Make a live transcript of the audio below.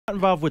not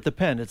involved with the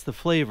pen. It's the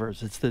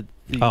flavors. It's the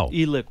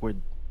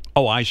e-liquid.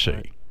 Oh, I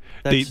see.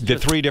 The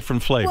 3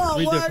 different flavors.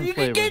 Well, you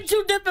can get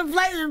 2 different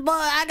flavors, but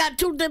I got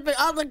 2 different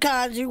other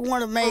kinds you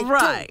want to make too.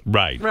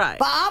 Right. But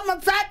I'm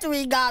a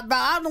factory guy, but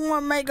I don't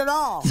want to make it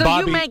all. So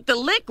Bobby, you make the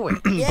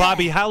liquid. Yeah.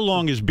 Bobby, how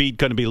long is Beat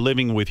going to be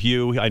living with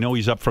you? I know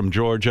he's up from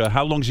Georgia.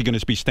 How long is he going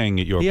to be staying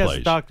at your place? He has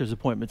a doctor's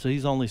appointment, so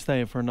he's only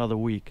staying for another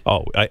week.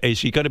 Oh,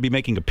 is he going to be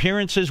making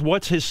appearances?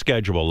 What's his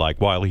schedule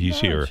like while he's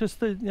here? It's just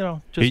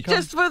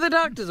just for the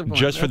doctor's appointment.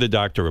 Just for the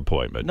doctor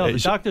appointment. No, the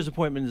doctor's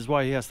appointment is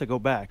why he has to go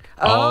back.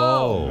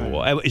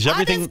 Oh, is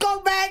everything? I just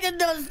go back and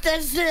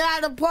just see how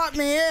the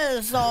apartment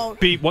is. So,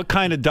 Pete, what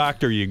kind of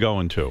doctor are you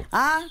going to?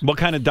 Huh? What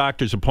kind of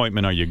doctor's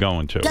appointment are you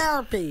going to?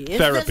 Therapy. It's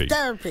just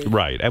therapy.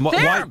 Right. And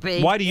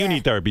why do you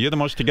need therapy? You're the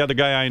most together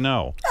guy I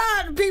know.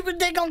 The people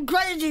think I'm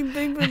crazy.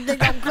 People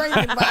think I'm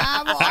crazy, but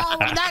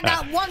I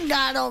got one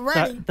guy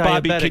already.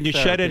 Bobby, can you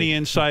shed any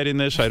insight in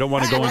this? I don't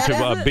want to go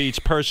into Beat's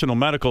personal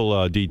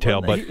medical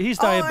detail, but he's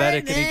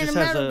diabetic and he just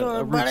has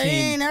a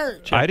routine.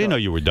 I didn't know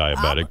you were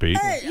diabetic, Pete.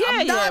 Hey,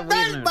 I'm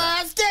diabetic, but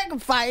I still can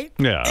fight.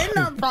 Yeah. Ain't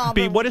no problem.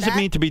 Pete, what does it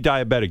mean to be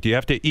diabetic? Do you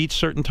have to eat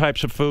certain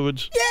types of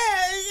foods? Yeah,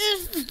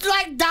 it's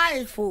like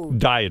diet food.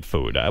 Diet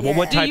food. Well,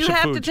 what types of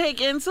foods? Do you have to take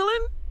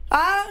insulin?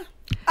 I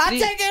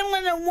take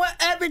insulin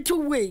every 2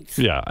 weeks.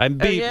 Yeah, and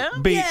Beat,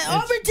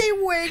 every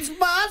 2 weeks,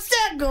 but I'm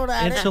still good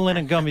at insulin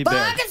and gummy bears.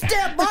 But I can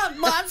still bump,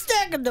 but I'm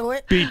still can do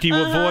it. Beat, do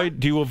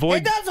you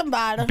avoid? It doesn't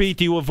matter. Beat,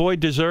 do you avoid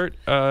dessert?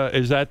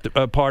 Is that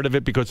a part of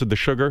it because of the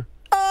sugar?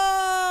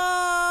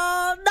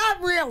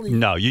 Not really.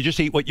 No, you just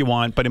eat what you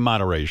want, but in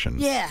moderation.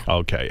 Yeah.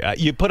 Okay.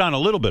 You put on a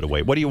little bit of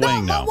weight. What are you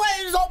weighing now? My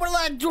weight is over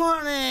like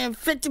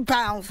 250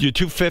 pounds. You're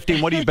 250,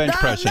 and what are you bench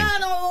pressing?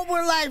 Not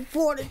over like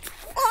 40.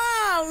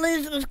 At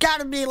least it's got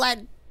to be like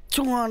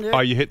 200.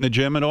 Are you hitting the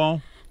gym at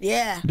all?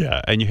 Yeah.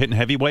 Yeah, and you hitting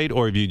heavyweight,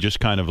 or have you just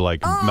kind of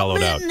like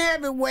mellowed out? I'm hitting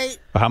heavyweight.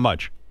 How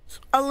much?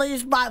 At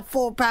least about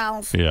 4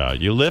 pounds. Yeah.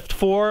 You lift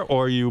 4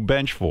 or you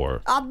bench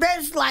 4? I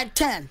bench like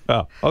 10.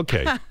 Oh,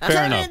 okay.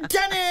 Fair enough.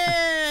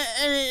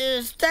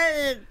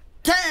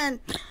 10.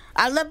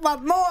 I lift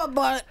up more,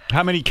 but...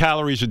 How many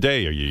calories a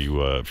day are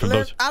you, for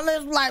those? I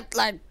lift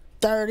like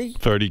 30.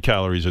 30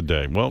 calories a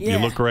day. Well, you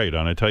look great,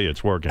 and I tell you,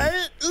 it's working.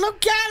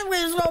 Look,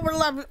 calories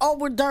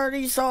over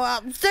 30, so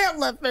I'm still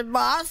lifting, but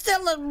I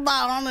still lift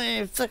about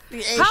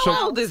 168.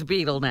 How old is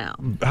Beetle now?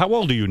 How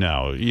old are you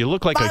now? You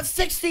look like about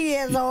 60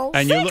 years old.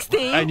 And 60?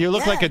 You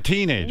look like a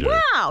teenager.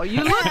 Wow,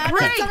 you look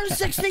great. I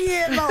just turned 60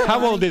 years old.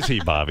 How old is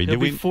he, Bobby? He'll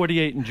be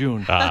 48 in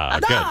June. Good.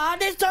 I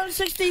just turned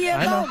 60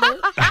 years old. No,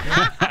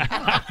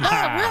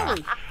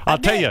 really. I'll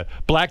tell you,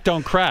 black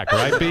don't crack,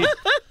 right, Pete?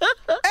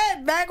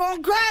 Hey, back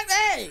on crack,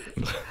 hey.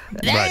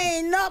 That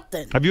ain't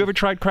nothing. Have you ever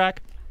tried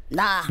crack?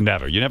 Nah.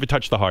 Never. You never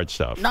touch the hard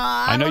stuff.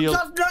 Nah, I don't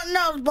touch nothing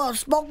else but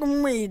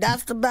smoking weed.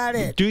 That's about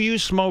it. Do you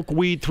smoke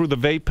weed through the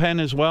vape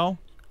pen as well?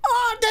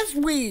 Oh, that's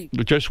weed.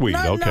 Just weed,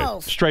 nothing okay.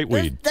 Else. Straight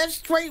weed. That's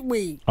straight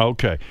weed.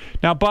 Okay.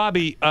 Now,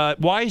 Bobby,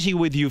 why is he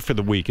with you for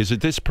the week? Is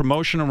it this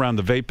promotion around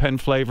the vape pen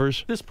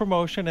flavors? This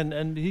promotion,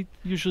 and he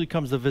usually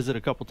comes to visit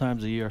a couple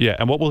times a year. Yeah,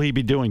 and what will he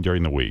be doing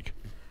during the week?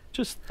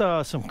 Just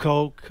some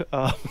coke.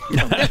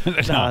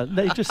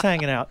 They just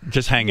hanging out.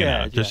 Just hanging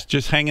out.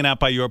 Just hanging out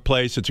by your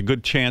place. It's a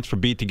good chance for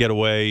Beat to get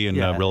away and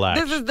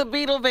relax. This is the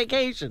Beetle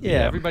vacation.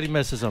 Yeah, everybody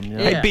misses him. You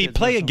know? Hey, Beat,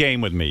 play a game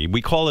with me.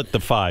 We call it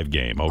the 5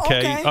 game,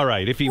 okay? All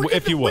right, if you would.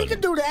 We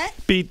can do that.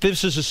 Beat,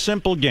 this is a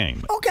simple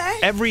game. Okay.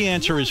 Every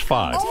answer is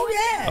 5.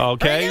 Oh, yeah.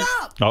 Okay? Bring it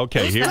up.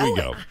 Okay, here we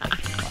go.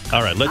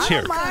 All right, let's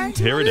hear it.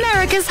 Here it is.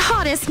 America's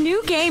hottest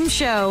new game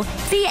show.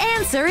 The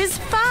answer is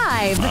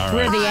 5. Right.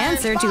 Where the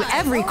answer to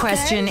every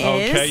question is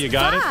Okay, you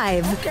got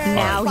 5. it? Okay.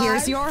 Now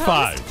here's your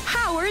host, 5.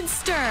 Howard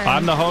Stern.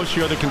 I'm the host,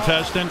 you're the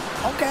contestant.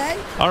 Okay.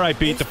 All right,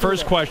 Beat, the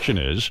first question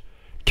is,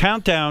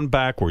 count down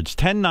backwards.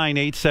 10, 9,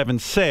 8, 7,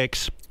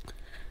 6.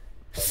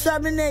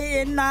 7,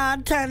 8,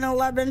 9, 10,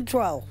 11,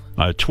 12.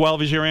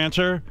 12 is your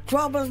answer?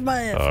 12 is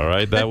my answer. All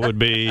right, that would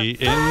be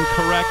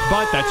incorrect,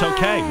 but that's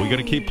okay. We're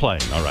going to keep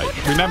playing. All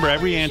right. Remember,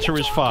 every answer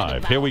is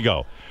 5. Here we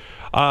go.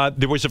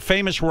 There was a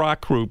famous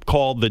rock group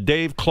called the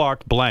Dave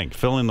Clark Blank.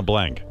 Fill in the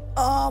blank.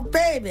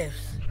 Babies.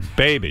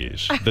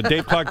 Babies. The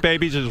Dave Clark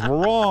Babies is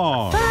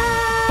wrong.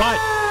 But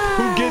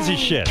who gives a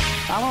shit?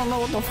 I don't know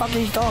what the fuck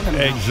he's talking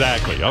about.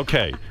 Exactly.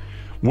 Okay.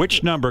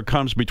 Which number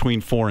comes between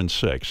 4 and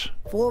 6?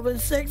 4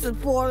 and 6 and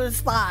 4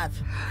 is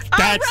 5.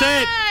 That's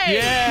it.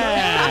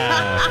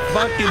 Yeah.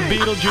 Fucking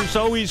Beetlejuice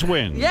always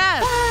wins.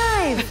 Yes.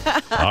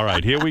 5. All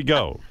right, here we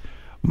go.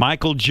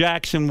 Michael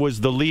Jackson was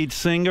the lead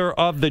singer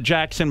of the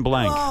Jackson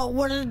Blank. Oh,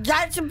 when the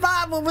Jackson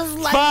 5 was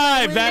like...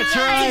 5. That's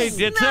right. Nice.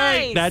 That's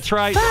right. That's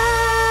right. 5.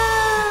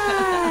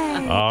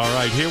 All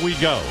right, here we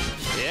go.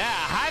 Yeah,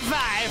 high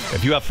 5.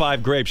 If you have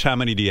 5 grapes, how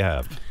many do you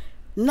have?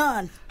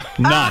 None.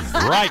 None.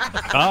 Right.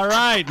 All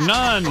right,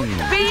 none.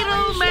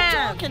 Beetle man.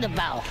 Talking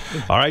about?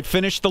 All right,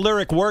 finish the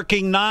lyric.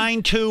 Working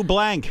 9 to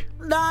blank.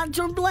 9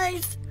 to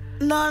blanks.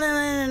 9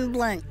 and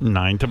blank.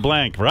 9 to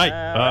blank. Right.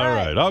 All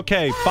right.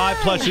 Okay, 5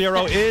 plus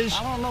 0 is?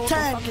 10.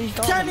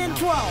 10 and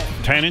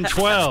 12. 10 and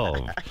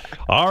 12.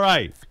 All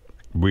right.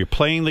 We're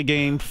playing the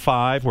game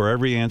 5, where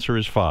every answer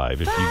is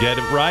 5. If you get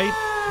it right,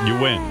 you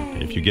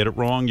win. If you get it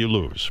wrong, you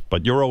lose.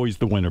 But you're always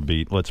the winner,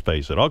 Beat. Let's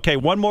face it. Okay,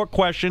 one more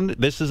question.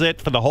 This is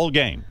it for the whole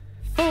game.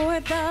 For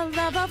the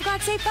love of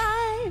God, say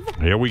 5.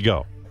 Here we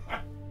go.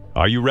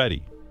 Are you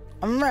ready?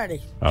 I'm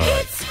ready. All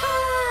right. It's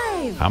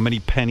 5. How many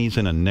pennies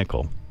in a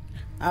nickel?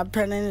 I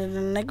put in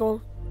the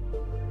nickel,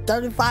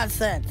 35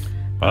 cents.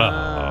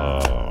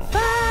 Oh.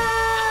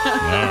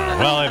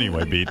 Well,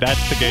 anyway, Beat,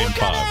 that's the game What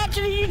kind of 5.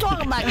 action are you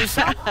talking about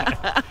yourself?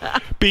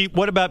 Beat,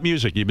 what about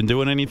music? You been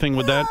doing anything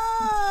with that?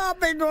 I've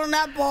been doing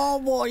that for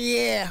over a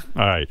year.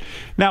 All right.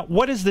 Now,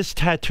 what is this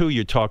tattoo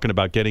you're talking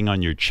about getting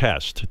on your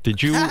chest?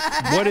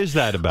 What is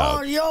that Oh,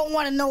 about? you don't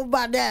want to know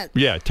about that.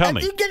 Yeah, tell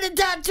me. If you get a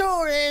tattoo,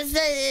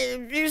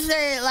 you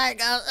say like,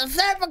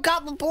 say if a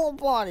cop will pull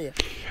up on you.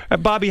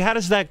 Bobby, how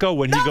does that go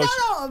when he No, goes...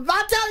 no. If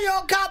I tell you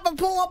a cop will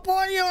pull up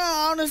on you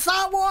on the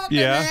sidewalk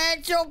Yeah. and they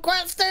ask you a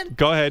question,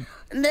 Go ahead.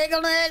 and they're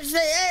going to say,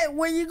 hey,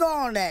 where you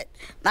going at?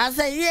 And I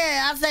say,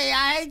 yeah. I say,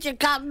 I hate you,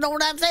 cop. Know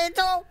what I say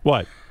to him?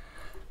 What?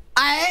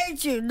 I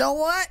hate you. Know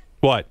what?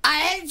 What? I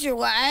hate you.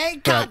 I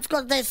hate cops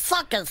because they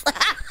suckers.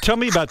 Tell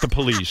me about the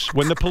police.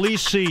 When the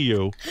police see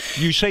you,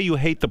 you say you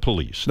hate the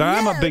police. Now,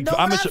 I'm a big... Know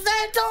I'm what a, I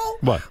said to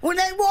them? What? When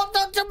they walked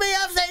up to me,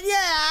 I said, yeah,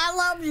 I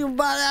love you,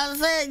 but I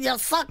said, you're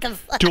suckers.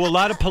 do a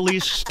lot of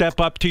police step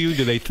up to you?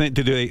 Do they think...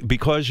 Do they,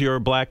 because you're a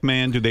black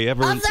man, do they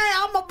ever... I say,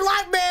 I'm a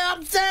black man.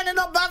 I'm standing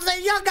up. I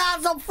say, you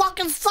guys are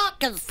fucking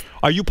suckers.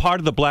 Are you part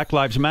of the Black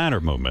Lives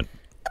Matter movement?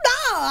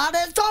 No, I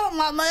just told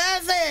him, I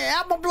said,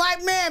 I'm a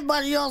black man,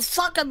 but you're a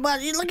sucker,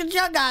 but you look at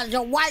you guys,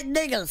 you're white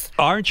niggas.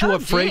 Aren't you Oh,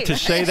 afraid gee. to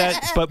say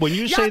that? But when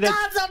you say you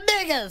that... guys are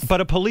niggas. But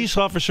a police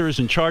officer is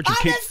in charge of...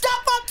 I just step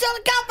up to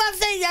the cop and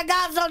say, you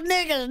guys are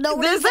niggas. Know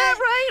what Is he that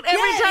said? right?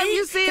 Every Yeah, time he-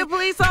 you see a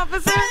police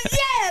officer?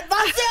 Yeah, if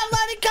I see a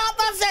lady cop,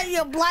 I say,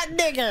 you're a black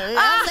nigga.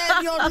 I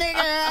said, you're a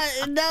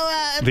nigga.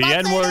 If The I say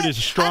N-word that, is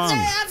strong.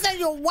 I say,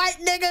 you're a white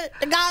nigga.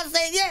 The guy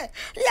said,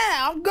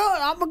 yeah, I'm good.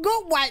 I'm a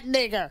good white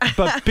nigga.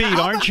 But, Pete, I'm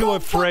aren't a you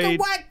good fucking afraid...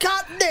 white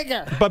cop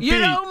nigga. But, You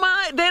Pete... don't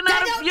mind? You're They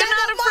not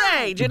don't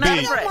afraid. You're not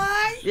mind.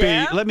 afraid. They Pete,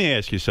 Yeah. let me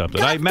ask you something.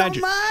 Cops I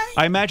imagine, don't mind.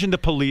 I imagine the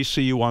police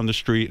see you on the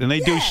street and they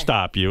do Yeah.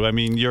 stop you. I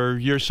mean,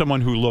 you're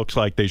someone who looks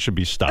like they should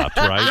be stopped,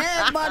 right?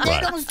 Yeah, but they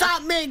Right. don't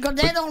stop me because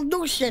they don't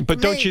do shit but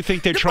to don't me. you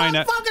think they're the trying to-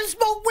 motherfuckers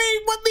smoke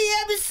weed with me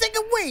every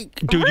single week.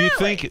 Do you Really?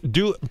 think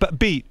but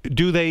Beat,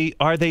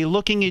 are they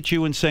looking at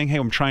you and saying, "Hey,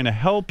 I'm trying to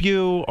help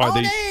you"? Are They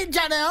ain't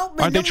trying to help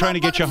me. Aren't they Them trying to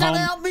get you motherfuckers trying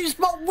home? to help me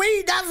smoke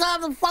weed. That's how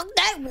the fuck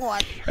they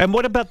want. And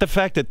what about the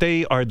fact that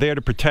they are there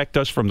to protect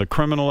us from the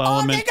criminal Oh,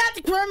 element? they got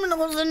the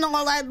criminals and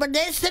all that, but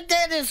they sit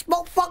there and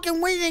smoke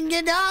fucking weed and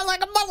get high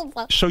like a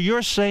motherfucker. So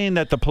you're saying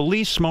that the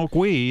police smoke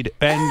weed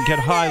and get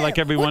high like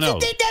everyone what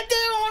else? You think they do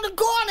on the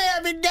corner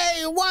every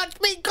day and watch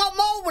me come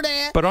over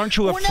there? But aren't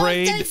you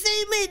afraid- When they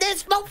see me, they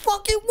smoke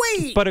fucking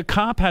weed. But a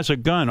cop has a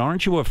gun.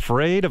 Aren't you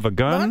afraid of a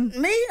gun?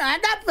 Me?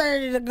 I'm not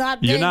afraid of the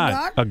goddamn You're not.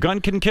 gun. A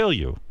gun can kill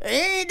you.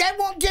 Hey, they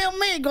won't kill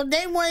me because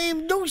they won't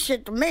even do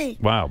shit to me.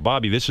 Wow,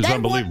 Bobby, this is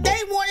unbelievable. They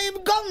won't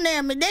even go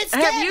near me. They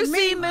scared Have you of me.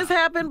 seen this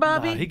happen,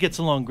 Bobby? He gets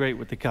along great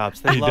with the cops.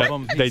 They He love do-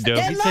 him. they do.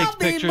 They He takes love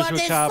me, pictures but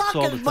with they cops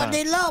all the suckers, but time.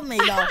 they love me,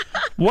 though.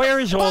 Where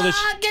is all Well, this?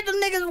 I get the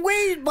niggas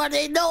weed, but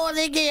they know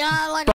they get high like a